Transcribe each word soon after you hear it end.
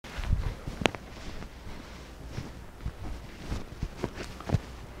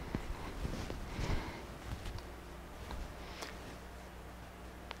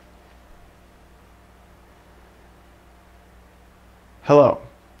Hello,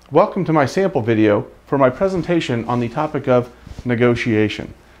 welcome to my sample video for my presentation on the topic of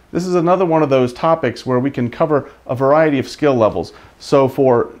negotiation. This is another one of those topics where we can cover a variety of skill levels. So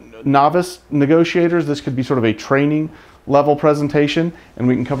for novice negotiators, this could be sort of a training level presentation, and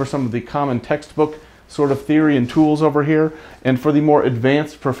we can cover some of the common textbook sort of theory and tools over here. And for the more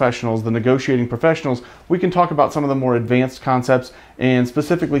advanced professionals, the negotiating professionals, we can talk about some of the more advanced concepts and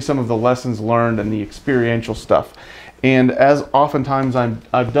specifically some of the lessons learned and the experiential stuff. And as oftentimes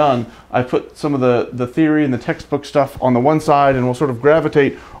I've done, I put some of the theory and the textbook stuff on the one side, and we'll sort of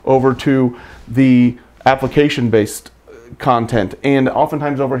gravitate over to the application-based content. And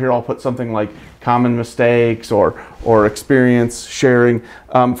oftentimes over here I'll put something like common mistakes or experience sharing.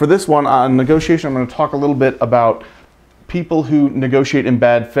 For this one on negotiation, I'm going to talk a little bit about people who negotiate in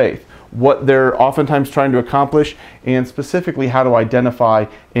bad faith, what they're oftentimes trying to accomplish, and specifically how to identify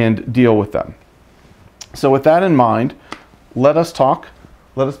and deal with them. So with that in mind, let us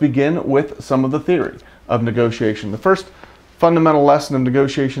begin with some of the theory of negotiation. The first fundamental lesson of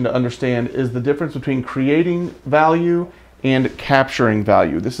negotiation to understand is the difference between creating value and capturing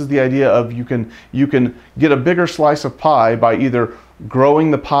value. This is the idea of you can get a bigger slice of pie by either growing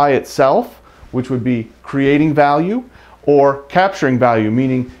the pie itself, which would be creating value, or capturing value,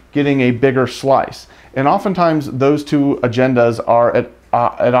 meaning getting a bigger slice. And oftentimes those two agendas are at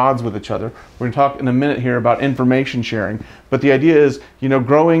odds with each other. We're going to talk in a minute here about information sharing, but the idea is,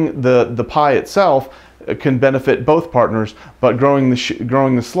 growing the pie itself can benefit both partners, but growing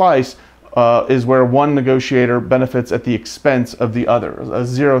the slice is where one negotiator benefits at the expense of the other, a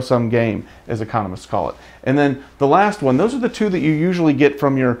zero-sum game, as economists call it. And then the last one, those are the two that you usually get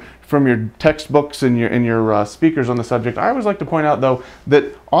from your textbooks and your speakers on the subject. I always like to point out, though, that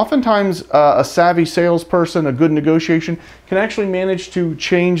oftentimes a savvy salesperson, a good negotiation, can actually manage to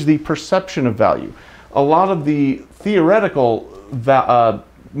change the perception of value. A lot of the theoretical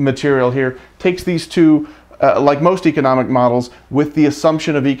material here takes these two, like most economic models, with the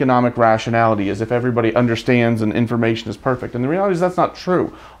assumption of economic rationality, as if everybody understands and information is perfect. And the reality is that's not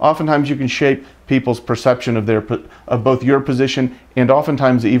true. Oftentimes you can shape people's perception of both your position and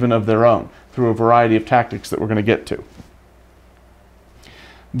oftentimes even of their own through a variety of tactics that we're going to get to.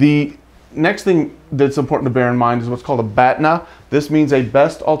 The next thing that's important to bear in mind is what's called a BATNA. This means a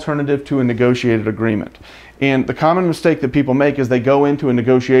best alternative to a negotiated agreement. And the common mistake that people make is they go into a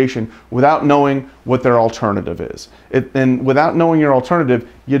negotiation without knowing what their alternative is. And without knowing your alternative,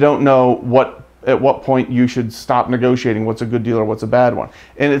 you don't know at what point you should stop negotiating, what's a good deal or what's a bad one.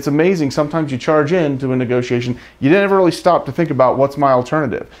 And it's amazing, sometimes you charge into a negotiation, you never really stop to think about what's my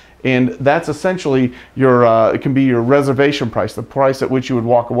alternative. And that's essentially it can be your reservation price, the price at which you would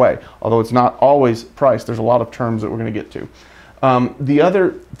walk away. Although it's not always price, there's a lot of terms that we're going to get to. The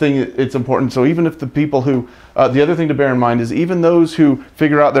other thing it's important, so even if the people who, the other thing to bear in mind is even those who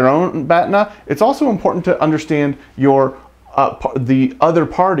figure out their own BATNA, it's also important to understand the other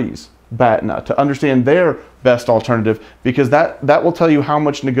party's BATNA, to understand their best alternative, because that will tell you how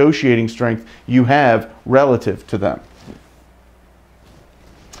much negotiating strength you have relative to them.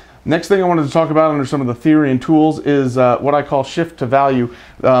 Next thing I wanted to talk about under some of the theory and tools is what I call shift to value.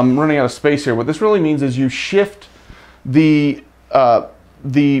 I'm running out of space here. What this really means is you shift the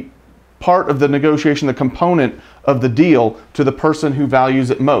part of the negotiation, the component of the deal, to the person who values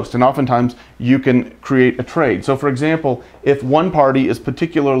it most. And oftentimes you can create a trade. So for example, if one party is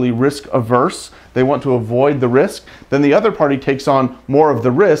particularly risk averse, they want to avoid the risk, then the other party takes on more of the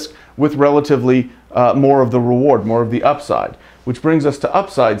risk with relatively more of the reward, more of the upside. Which brings us to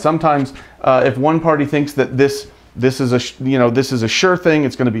upside. Sometimes if one party thinks that this is a sure thing,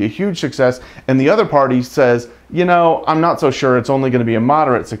 it's going to be a huge success, and the other party says, I'm not so sure, it's only going to be a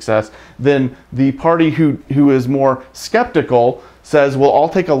moderate success, then the party who is more skeptical says, well, I'll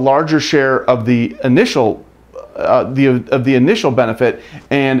take a larger share of the initial benefit,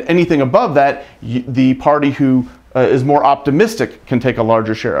 and anything above that, the party who is more optimistic can take a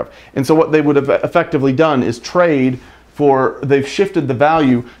larger share of. And so what they would have effectively done is they've shifted the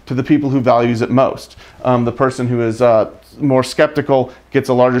value to the people who values it most. The person who is more skeptical gets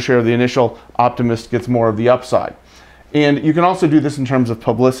a larger share of the initial, optimist gets more of the upside. And you can also do this in terms of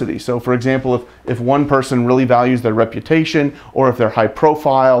publicity. So for example, if one person really values their reputation, or if they're high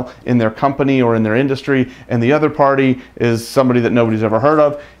profile in their company or in their industry, and the other party is somebody that nobody's ever heard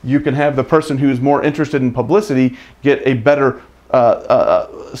of, you can have the person who's more interested in publicity get a better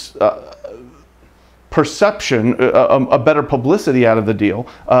perception, a better publicity out of the deal,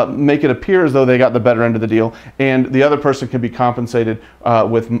 make it appear as though they got the better end of the deal, and the other person can be compensated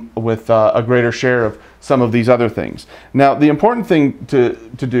with a greater share of some of these other things. Now, the important thing to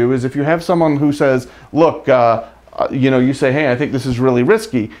do is if you have someone who says, look, you say, hey, I think this is really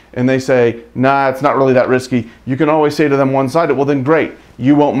risky, and they say, nah, it's not really that risky. You can always say to them one-sided, well then great,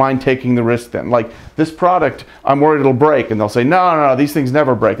 you won't mind taking the risk then. Like, this product, I'm worried it'll break, and they'll say, no, these things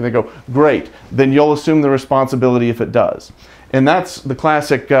never break. And they go, great, then you'll assume the responsibility if it does. And that's the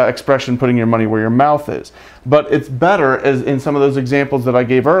classic expression, putting your money where your mouth is. But it's better, as in some of those examples that I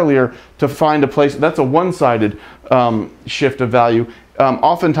gave earlier, to find a place, that's a one-sided shift of value.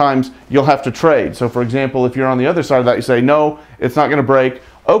 Oftentimes you'll have to trade. So for example, if you're on the other side of that, you say, no, it's not going to break.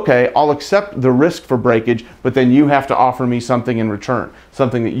 Okay, I'll accept the risk for breakage, but then you have to offer me something in return,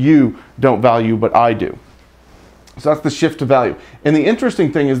 something that you don't value, but I do. So that's the shift of value. And the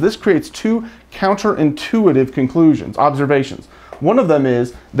interesting thing is this creates two counterintuitive conclusions, observations. One of them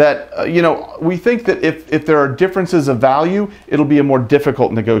is that, we think that if there are differences of value, it'll be a more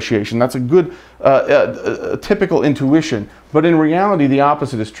difficult negotiation. That's a good typical intuition. But in reality, the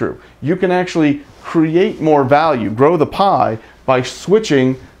opposite is true. You can actually create more value, grow the pie, by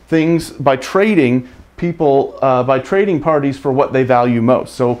switching things, by trading people, by trading parties for what they value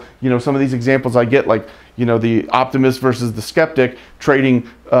most. So, some of these examples I get, like, the optimist versus the skeptic, trading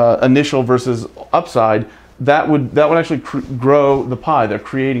initial versus upside, that would actually grow the pie. They're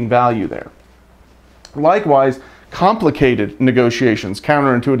creating value there. Likewise, complicated negotiations,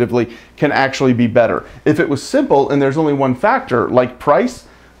 counterintuitively, can actually be better. If it was simple and there's only one factor, like price,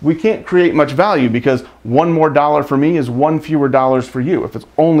 we can't create much value because one more dollar for me is one fewer dollars for you if it's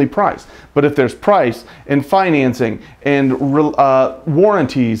only price. But if there's price and financing and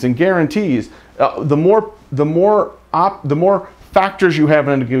warranties and guarantees, the more factors you have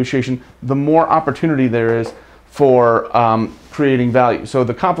in a negotiation, the more opportunity there is for creating value. So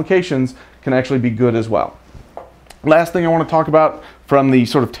the complications can actually be good as well. Last thing I want to talk about from the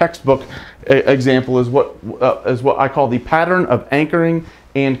sort of textbook example is what I call the pattern of anchoring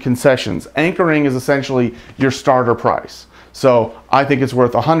and concessions. Anchoring is essentially your starter price. So I think it's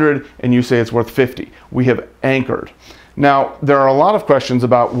worth 100 and you say it's worth 50. We have anchored. Now, there are a lot of questions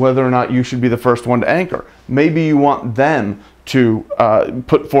about whether or not you should be the first one to anchor. Maybe you want them to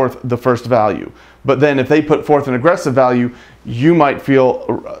put forth the first value. But then if they put forth an aggressive value, you might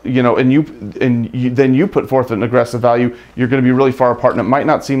feel, then you put forth an aggressive value, you're going to be really far apart and it might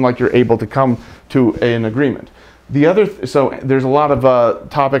not seem like you're able to come to an agreement. So there's a lot of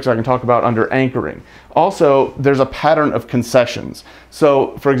topics I can talk about under anchoring. Also, there's a pattern of concessions.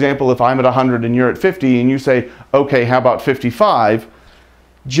 So for example, if I'm at 100 and you're at 50 and you say, okay, how about 55?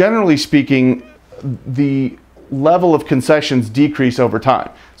 Generally speaking, the level of concessions decrease over time.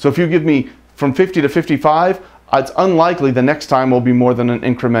 So if you give me from 50 to 55, it's unlikely the next time will be more than an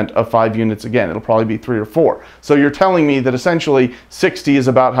increment of 5 units again. It'll probably be 3 or 4. So you're telling me that essentially 60 is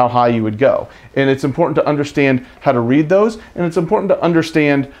about how high you would go. And it's important to understand how to read those, and it's important to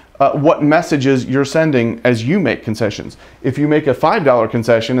understand what messages you're sending as you make concessions. If you make a $5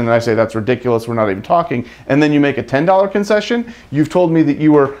 concession and I say that's ridiculous, we're not even talking, and then you make a $10 concession, you've told me that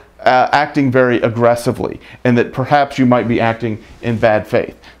you were acting very aggressively and that perhaps you might be acting in bad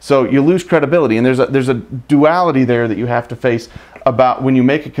faith. So you lose credibility, and there's a duality there that you have to face about when you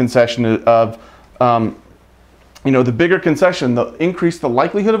make a concession of, the bigger concession, the increase the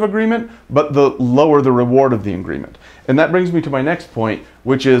likelihood of agreement, but the lower the reward of the agreement. And that brings me to my next point,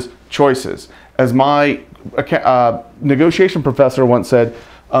 which is choices. As my negotiation professor once said,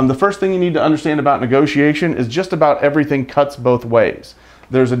 the first thing you need to understand about negotiation is just about everything cuts both ways.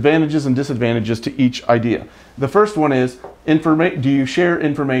 There's advantages and disadvantages to each idea. The first one is, do you share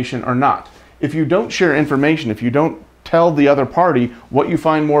information or not? If you don't share information, if you don't tell the other party what you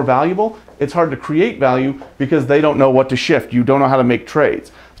find more valuable, it's hard to create value because they don't know what to shift. You don't know how to make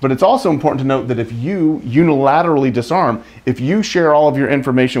trades. But it's also important to note that if you unilaterally disarm, if you share all of your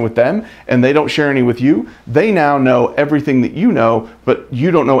information with them and they don't share any with you, they now know everything that you know, but you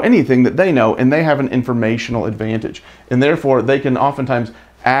don't know anything that they know, and they have an informational advantage. And therefore, they can oftentimes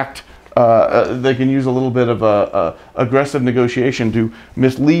act, they can use a little bit of aggressive negotiation to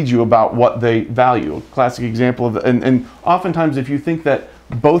mislead you about what they value. A classic example of, and oftentimes if you think that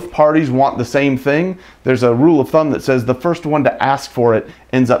both parties want the same thing, there's a rule of thumb that says the first one to ask for it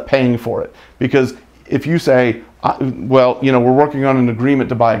ends up paying for it. Because if you say, well, we're working on an agreement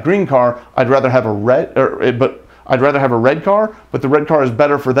to buy a green car, I'd rather have a red car, but the red car is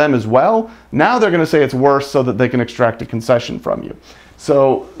better for them as well. Now they're going to say it's worse so that they can extract a concession from you.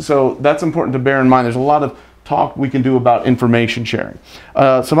 So that's important to bear in mind. There's a lot of talk we can do about information sharing.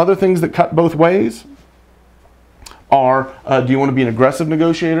 Some other things that cut both ways are, do you want to be an aggressive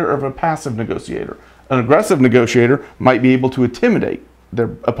negotiator or a passive negotiator? An aggressive negotiator might be able to intimidate their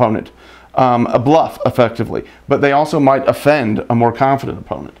opponent, a bluff effectively, but they also might offend a more confident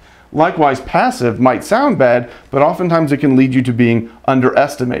opponent. Likewise, passive might sound bad, but oftentimes it can lead you to being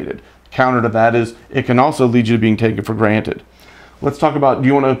underestimated. Counter to that is it can also lead you to being taken for granted. Let's talk about, do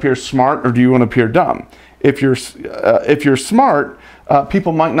you want to appear smart or do you want to appear dumb? If you're smart,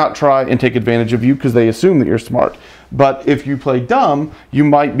 people might not try and take advantage of you because they assume that you're smart. But if you play dumb, you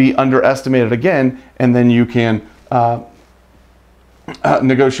might be underestimated again, and then you can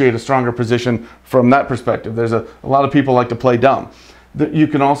negotiate a stronger position from that perspective. There's a lot of people like to play dumb. You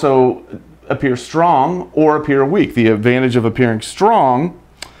can also appear strong or appear weak. The advantage of appearing strong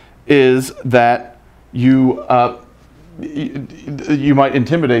is that you might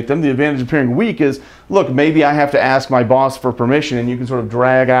intimidate them. The advantage of appearing weak is, look, maybe I have to ask my boss for permission, and you can sort of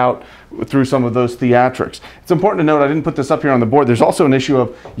drag out through some of those theatrics. It's important to note, I didn't put this up here on the board, there's also an issue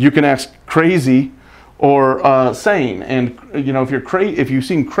of you can ask crazy or sane. And you know, if you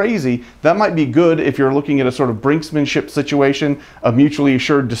seem crazy, that might be good if you're looking at a sort of brinksmanship situation, a mutually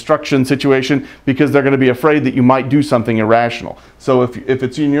assured destruction situation, because they're going to be afraid that you might do something irrational. So if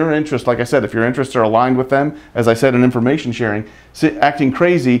it's in your interest, like I said, if your interests are aligned with them, as I said in information sharing, acting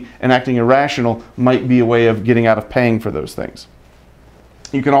crazy and acting irrational might be a way of getting out of paying for those things.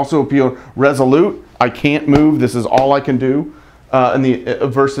 You can also appear resolute. I can't move, this is all I can do.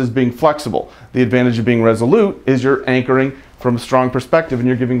 Versus being flexible. The advantage of being resolute is you're anchoring from a strong perspective and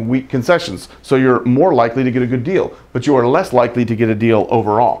you're giving weak concessions. So you're more likely to get a good deal, but you are less likely to get a deal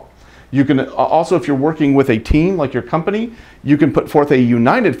overall. You can also, if you're working with a team like your company, you can put forth a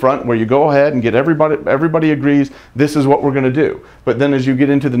united front where you go ahead and get everybody agrees this is what we're going to do. But then as you get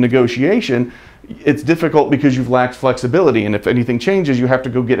into the negotiation, it's difficult because you've lacked flexibility, and if anything changes, you have to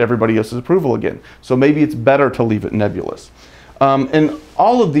go get everybody else's approval again. So maybe it's better to leave it nebulous. And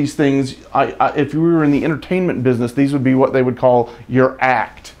all of these things, if we were in the entertainment business, these would be what they would call your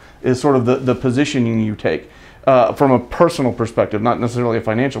act, is sort of the positioning you take from a personal perspective, not necessarily a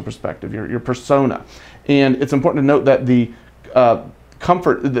financial perspective, your persona. And it's important to note that the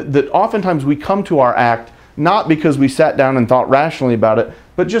comfort, that oftentimes we come to our act not because we sat down and thought rationally about it,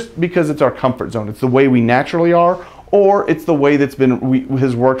 but just because it's our comfort zone. It's the way we naturally are, or it's the way that's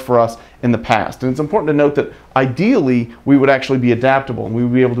has worked for us in the past. And it's important to note that ideally we would actually be adaptable, and we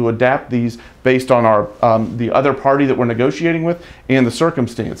would be able to adapt these based on our the other party that we're negotiating with and the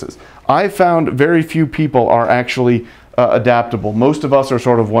circumstances. I've found very few people are actually adaptable. Most of us are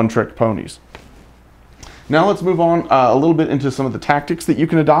sort of one-trick ponies. Now let's move on a little bit into some of the tactics that you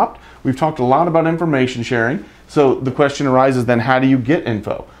can adopt. We've talked a lot about information sharing, so the question arises then, how do you get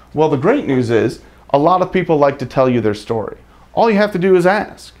info? Well, the great news is a lot of people like to tell you their story. All you have to do is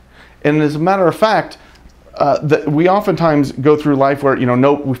ask. And as a matter of fact, we oftentimes go through life where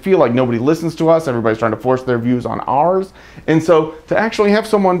we feel like nobody listens to us, everybody's trying to force their views on ours. And so to actually have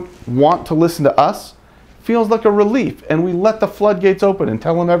someone want to listen to us feels like a relief, and we let the floodgates open and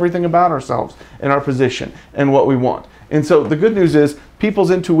tell them everything about ourselves and our position and what we want. And so the good news is people's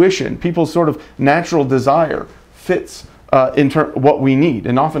intuition, people's sort of natural desire fits what we need,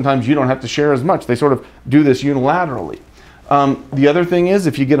 and oftentimes you don't have to share as much. They sort of do this unilaterally. The other thing is,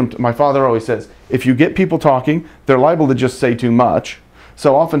 if you get them, my father always says, if you get people talking, they're liable to just say too much.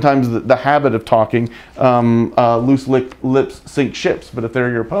 So oftentimes the habit of talking, loose lips sink ships. But if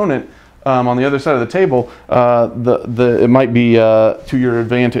they're your opponent on the other side of the table, it might be to your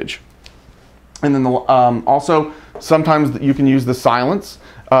advantage. And then also sometimes you can use the silence.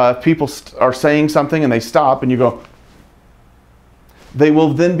 If people are saying something and they stop and you go, they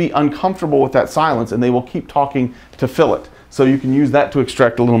will then be uncomfortable with that silence and they will keep talking to fill it. So you can use that to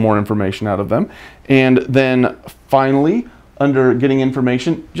extract a little more information out of them. And then finally, under getting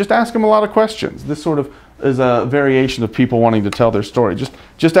information, just ask them a lot of questions. This sort of is a variation of people wanting to tell their story.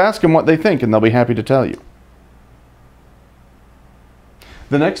 Just ask them what they think and they'll be happy to tell you.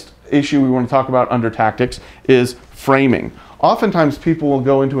 The next issue we want to talk about under tactics is framing. Oftentimes people will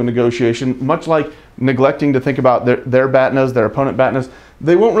go into a negotiation, much like neglecting to think about their BATNAs, their opponent BATNAs.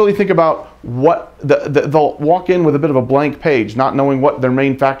 They won't really think about what, they'll walk in with a bit of a blank page, not knowing what their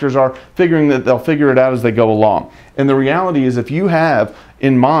main factors are, figuring that they'll figure it out as they go along. And the reality is, if you have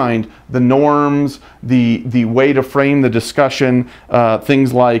in mind the norms, the way to frame the discussion,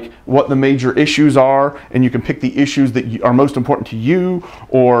 things like what the major issues are, and you can pick the issues that are most important to you,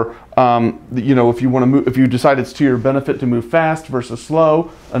 or if you want to move, if you decide it's to your benefit to move fast versus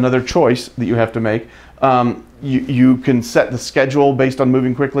slow, another choice that you have to make. You can set the schedule based on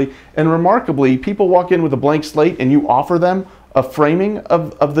moving quickly. And remarkably, people walk in with a blank slate and you offer them a framing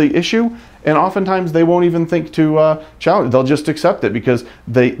of the issue, and oftentimes they won't even think to challenge. They'll just accept it because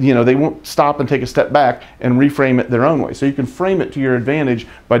they won't stop and take a step back and reframe it their own way. So you can frame it to your advantage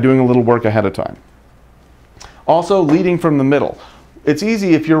by doing a little work ahead of time. Also, leading from the middle. it's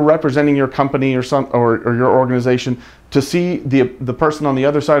easy if you're representing your company or your organization to see the person on the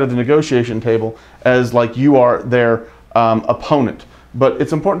other side of the negotiation table as like you are their opponent. But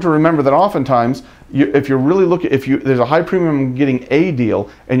it's important to remember that oftentimes, if you're really looking, there's a high premium on getting a deal,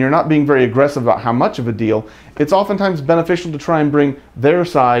 and you're not being very aggressive about how much of a deal, it's oftentimes beneficial to try and bring their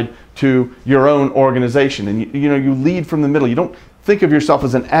side to your own organization. And you lead from the middle. You don't think of yourself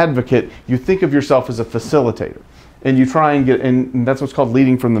as an advocate. You think of yourself as a facilitator, and you try and and that's what's called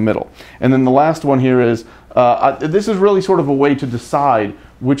leading from the middle. And then the last one here is this is really sort of a way to decide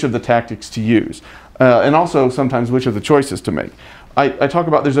which of the tactics to use, and also sometimes which of the choices to make. I talk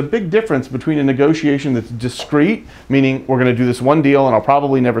about there's a big difference between a negotiation that's discrete, meaning we're going to do this one deal and I'll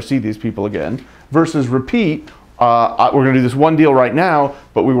probably never see these people again, versus repeat, we're going to do this one deal right now,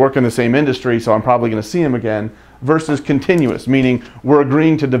 but we work in the same industry, so I'm probably going to see them again, versus continuous, meaning we're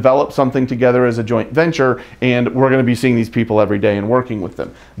agreeing to develop something together as a joint venture, and we're going to be seeing these people every day and working with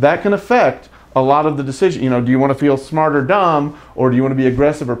them. That can affect a lot of the decision. Do you want to feel smart or dumb, or do you want to be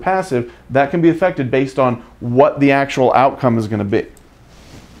aggressive or passive? That can be affected based on what the actual outcome is going to be.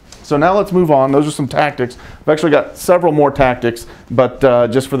 So now let's move on. Those are some tactics. I've actually got several more tactics, but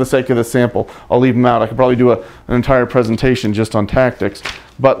just for the sake of this sample, I'll leave them out. I could probably do an entire presentation just on tactics.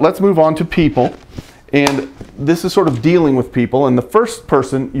 But let's move on to people. And this is sort of dealing with people. And the first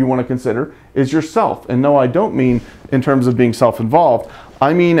person you want to consider is yourself. And no, I don't mean in terms of being self-involved.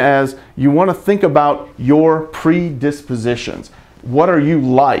 I mean as you want to think about your predispositions. What are you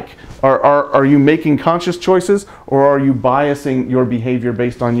like? Are you making conscious choices, or are you biasing your behavior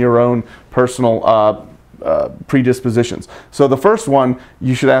based on your own personal predispositions? So the first one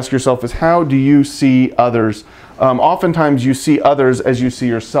you should ask yourself is, how do you see others? Oftentimes you see others as you see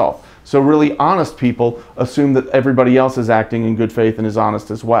yourself. So really honest people assume that everybody else is acting in good faith and is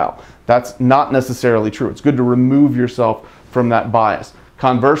honest as well. That's not necessarily true. It's good to remove yourself from that bias.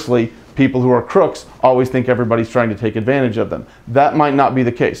 Conversely, people who are crooks always think everybody's trying to take advantage of them. That might not be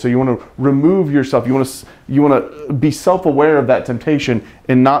the case. So you want to remove yourself. You want to be self-aware of that temptation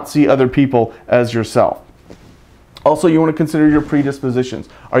and not see other people as yourself. Also, you want to consider your predispositions.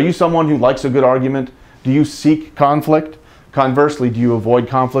 Are you someone who likes a good argument? Do you seek conflict? Conversely, do you avoid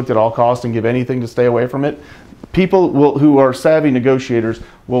conflict at all costs and give anything to stay away from it? People who are savvy negotiators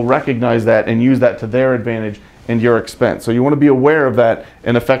will recognize that and use that to their advantage and your expense. So you want to be aware of that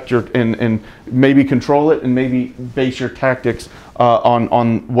and affect and maybe control it, and maybe base your tactics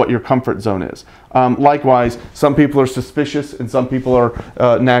on what your comfort zone is. Likewise, some people are suspicious and some people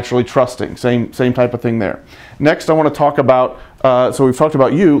are naturally trusting. Same type of thing there. Next, I want to talk about, so we've talked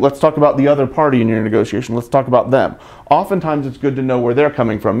about you, let's talk about the other party in your negotiation. Let's talk about them. Oftentimes it's good to know where they're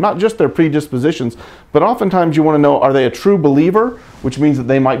coming from, not just their predispositions, but oftentimes you want to know, are they a true believer, which means that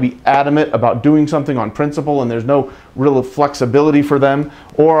they might be adamant about doing something on principle and there's no real flexibility for them,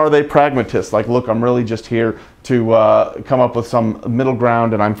 or are they pragmatists, like, look, I'm really just here to come up with some middle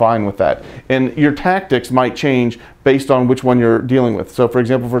ground and I'm fine with that. And your tactics might change based on which one you're dealing with. So for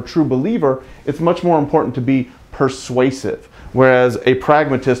example, for a true believer, it's much more important to be persuasive. Whereas a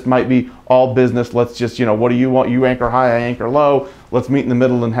pragmatist might be all business, let's just, what do you want? You anchor high, I anchor low, let's meet in the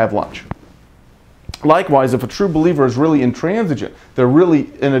middle and have lunch. Likewise, if a true believer is really intransigent, they're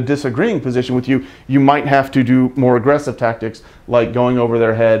really in a disagreeing position with you, you might have to do more aggressive tactics like going over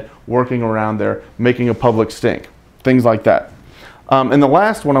their head, working around there, making a public stink, things like that. And the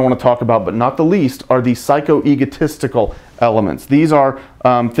last one I want to talk about, but not the least, are the psycho-egotistical elements. These are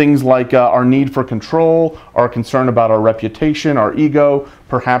things like our need for control, our concern about our reputation, our ego.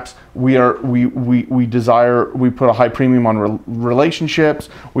 Perhaps we put a high premium on relationships.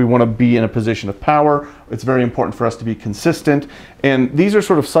 We want to be in a position of power. It's very important for us to be consistent. And these are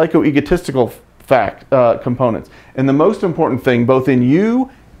sort of psycho-egotistical components. And the most important thing, both in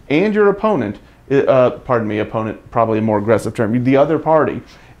you and your opponent, opponent, probably a more aggressive term, the other party,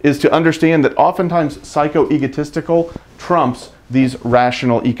 is to understand that oftentimes psycho-egotistical trumps these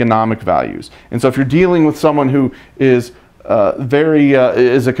rational economic values. And so if you're dealing with someone who is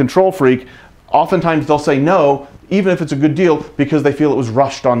is a control freak, oftentimes they'll say no, even if it's a good deal, because they feel it was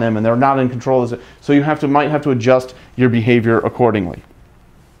rushed on them and they're not in control. So you might have to adjust your behavior accordingly.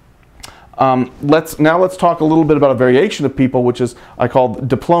 Let's talk a little bit about a variation of people, which is I call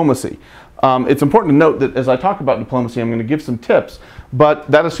diplomacy. It's important to note that as I talk about diplomacy, I'm going to give some tips, but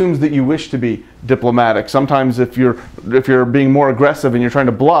that assumes that you wish to be diplomatic. Sometimes if you're being more aggressive and you're trying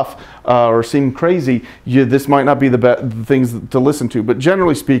to bluff or seem crazy, this might not be the things to listen to. But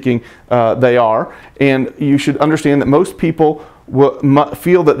generally speaking, they are, and you should understand that most people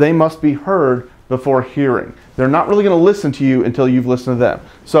feel that they must be heard before hearing. They're not really going to listen to you until you've listened to them.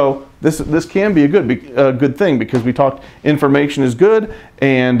 So this can be a good thing, because we talked information is good,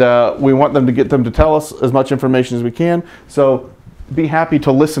 and we want them to get them to tell us as much information as we can. So be happy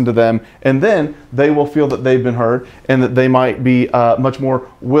to listen to them, and then they will feel that they've been heard, and that they might be much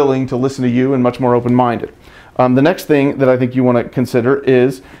more willing to listen to you and much more open-minded. The next thing that I think you want to consider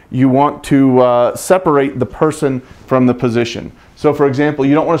is you want to separate the person from the position. So for example,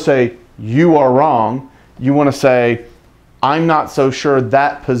 you don't want to say, you are wrong. You want to say, I'm not so sure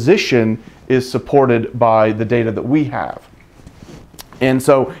that position is supported by the data that we have. And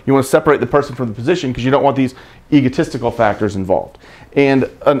so you want to separate the person from the position, because you don't want these egotistical factors involved. And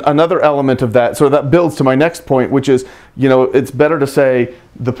another element of that, so that builds to my next point, which is, it's better to say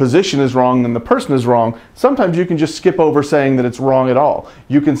the position is wrong than the person is wrong. Sometimes you can just skip over saying that it's wrong at all.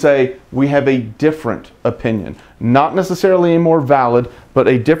 You can say, we have a different opinion. Not necessarily a more valid, but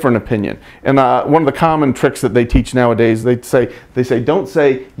a different opinion. And one of the common tricks that they teach nowadays, they say, don't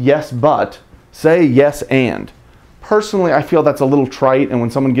say yes but, say yes and. Personally, I feel that's a little trite, and when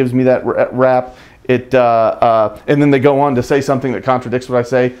someone gives me that rap, and then they go on to say something that contradicts what I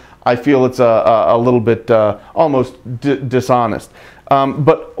say, I feel it's a little bit almost dishonest.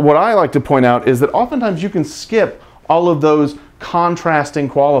 But what I like to point out is that oftentimes you can skip all of those contrasting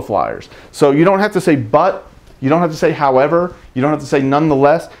qualifiers. So you don't have to say but, you don't have to say however, you don't have to say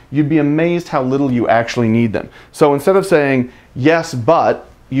nonetheless. You'd be amazed how little you actually need them. So instead of saying yes but,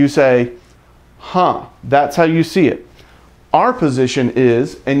 you say, huh, that's how you see it. Our position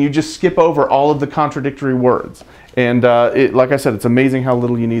is, and you just skip over all of the contradictory words. And like I said, it's amazing how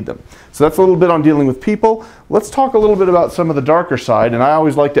little you need them. So that's a little bit on dealing with people. Let's talk a little bit about some of the darker side. And I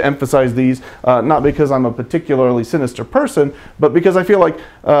always like to emphasize these, not because I'm a particularly sinister person, but because I feel like,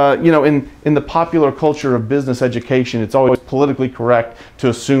 in the popular culture of business education, it's always politically correct to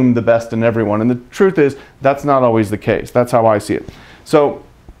assume the best in everyone. And the truth is, that's not always the case. That's how I see it. So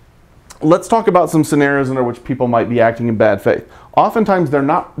let's talk about some scenarios under which people might be acting in bad faith. Oftentimes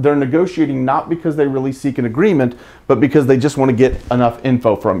they're negotiating not because they really seek an agreement, but because they just want to get enough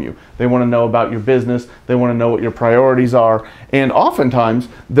info from you. They want to know about your business, they want to know what your priorities are, and oftentimes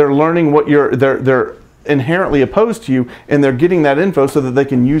they're learning what they're inherently opposed to you, and they're getting that info so that they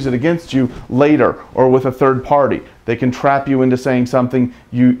can use it against you later or with a third party. They can trap you into saying something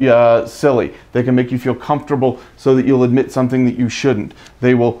silly. They can make you feel comfortable so that you'll admit something that you shouldn't.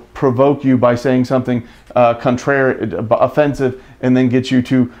 They will provoke you by saying something contrary, offensive, and then get you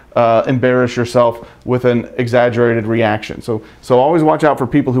to embarrass yourself with an exaggerated reaction. So always watch out for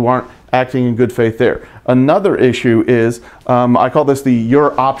people who aren't acting in good faith there. Another issue is, I call this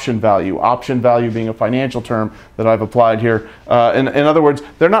your option value. Option value being a financial term that I've applied here. In other words,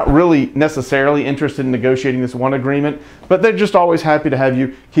 they're not really necessarily interested in negotiating this one agreement, but they're just always happy to have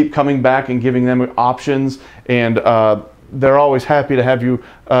you keep coming back and giving them options, and they're always happy to have you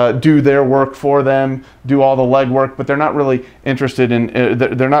do their work for them, do all the legwork, but they're not really interested in,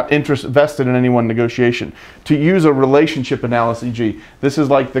 they're not vested in any one negotiation. To use a relationship analogy, this is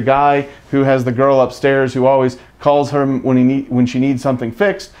like the guy who has the girl upstairs who always calls her when she needs something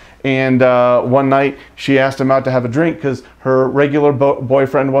fixed, and one night she asked him out to have a drink because her regular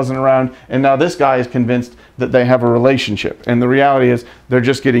boyfriend wasn't around, and now this guy is convinced that they have a relationship, and the reality is they're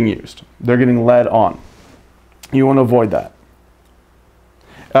just getting used. They're getting led on. You want to avoid that.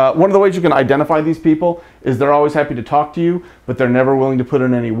 One of the ways you can identify these people is they're always happy to talk to you, but they're never willing to put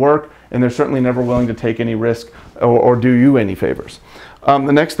in any work, and they're certainly never willing to take any risk or do you any favors. The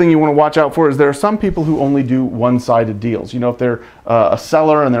next thing you want to watch out for is there are some people who only do one-sided deals. If they're a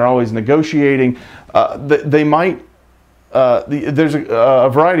seller and they're always negotiating, they might, there's a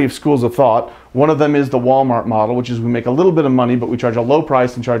variety of schools of thought. One of them is the Walmart model, which is we make a little bit of money, but we charge a low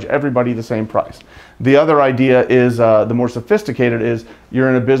price and charge everybody the same price. The other idea is, the more sophisticated is, you're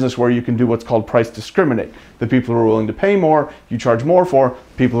in a business where you can do what's called price discriminate. The people who are willing to pay more, you charge more for.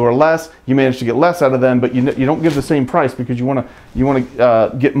 People who are less, you manage to get less out of them, but you don't give the same price because you want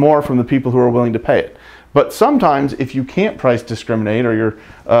to get more from the people who are willing to pay it. But sometimes, if you can't price discriminate, or you're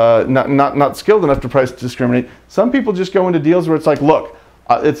not skilled enough to price discriminate, some people just go into deals where it's like, look,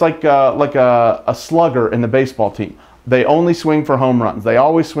 it's like a slugger in the baseball team. They only swing for home runs. They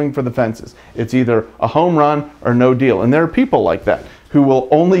always swing for the fences. It's either a home run or no deal. And there are people like that who will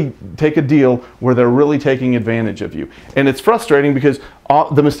only take a deal where they're really taking advantage of you. And it's frustrating because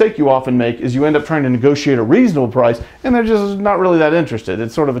the mistake you often make is you end up trying to negotiate a reasonable price, and they're just not really that interested.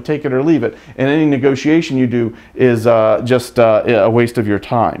 It's sort of a take it or leave it. And any negotiation you do is just a waste of your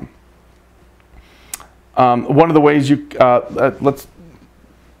time. One of the ways let's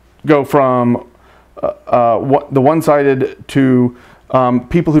go from the one-sided to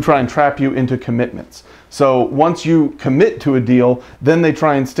people who try and trap you into commitments. So once you commit to a deal, then they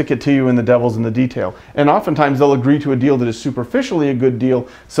try and stick it to you, and the devil's in the detail. And oftentimes they'll agree to a deal that is superficially a good deal,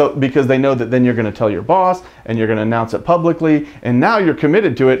 so because they know that then you're going to tell your boss and you're going to announce it publicly, and now you're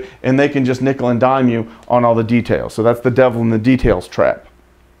committed to it, and they can just nickel and dime you on all the details. So that's the devil in the details trap.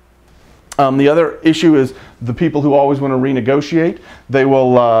 The other issue is the people who always want to renegotiate. They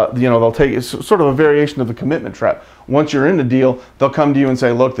will, they'll take it's sort of a variation of the commitment trap. Once you're in a deal, they'll come to you and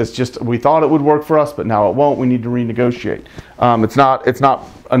say, "Look, we thought it would work for us, but now it won't. We need to renegotiate. It's not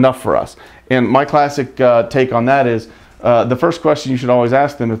enough for us." And my classic take on that is the first question you should always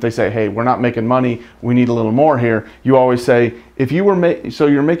ask them if they say, "Hey, we're not making money. We need a little more here." You always say, "If you were so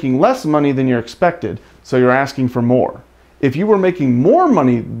you're making less money than you're expected, so you're asking for more. If you were making more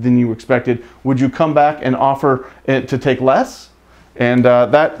money than you expected, would you come back and offer to take less?" And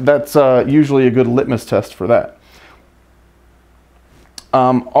that's usually a good litmus test for that.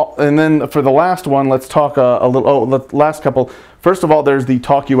 And then for the last one, let's talk last couple. First of all, there's the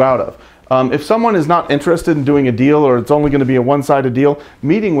talk you out of. If someone is not interested in doing a deal, or it's only going to be a one-sided deal,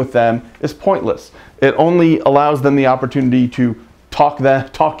 meeting with them is pointless. It only allows them the opportunity to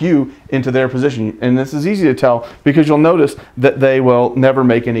talk you into their position. And this is easy to tell because you'll notice that they will never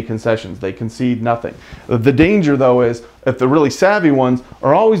make any concessions. They concede nothing. The danger, though, is if the really savvy ones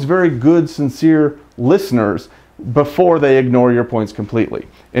are always very good, sincere listeners before they ignore your points completely.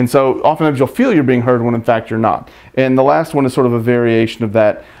 And so oftentimes you'll feel you're being heard when in fact you're not. And the last one is sort of a variation of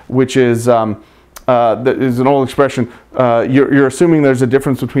that, which is there's an old expression, you're assuming there's a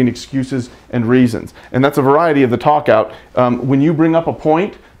difference between excuses and reasons. And that's a variety of the talk out. When you bring up a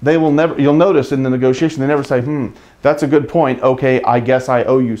point, you'll notice in the negotiation, they never say, "That's a good point. Okay, I guess I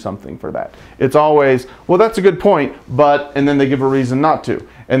owe you something for that." It's always, "Well, that's a good point, but," and then they give a reason not to.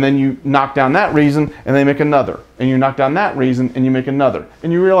 And then you knock down that reason and they make another. And you knock down that reason and you make another.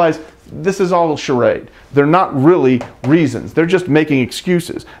 And you realize this is all charade. They're not really reasons. They're just making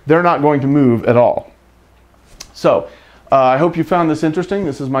excuses. They're not going to move at all. So I hope you found this interesting.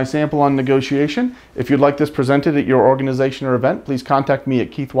 This is my sample on negotiation. If you'd like this presented at your organization or event, please contact me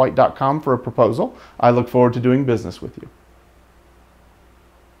at keithwhite.com for a proposal. I look forward to doing business with you.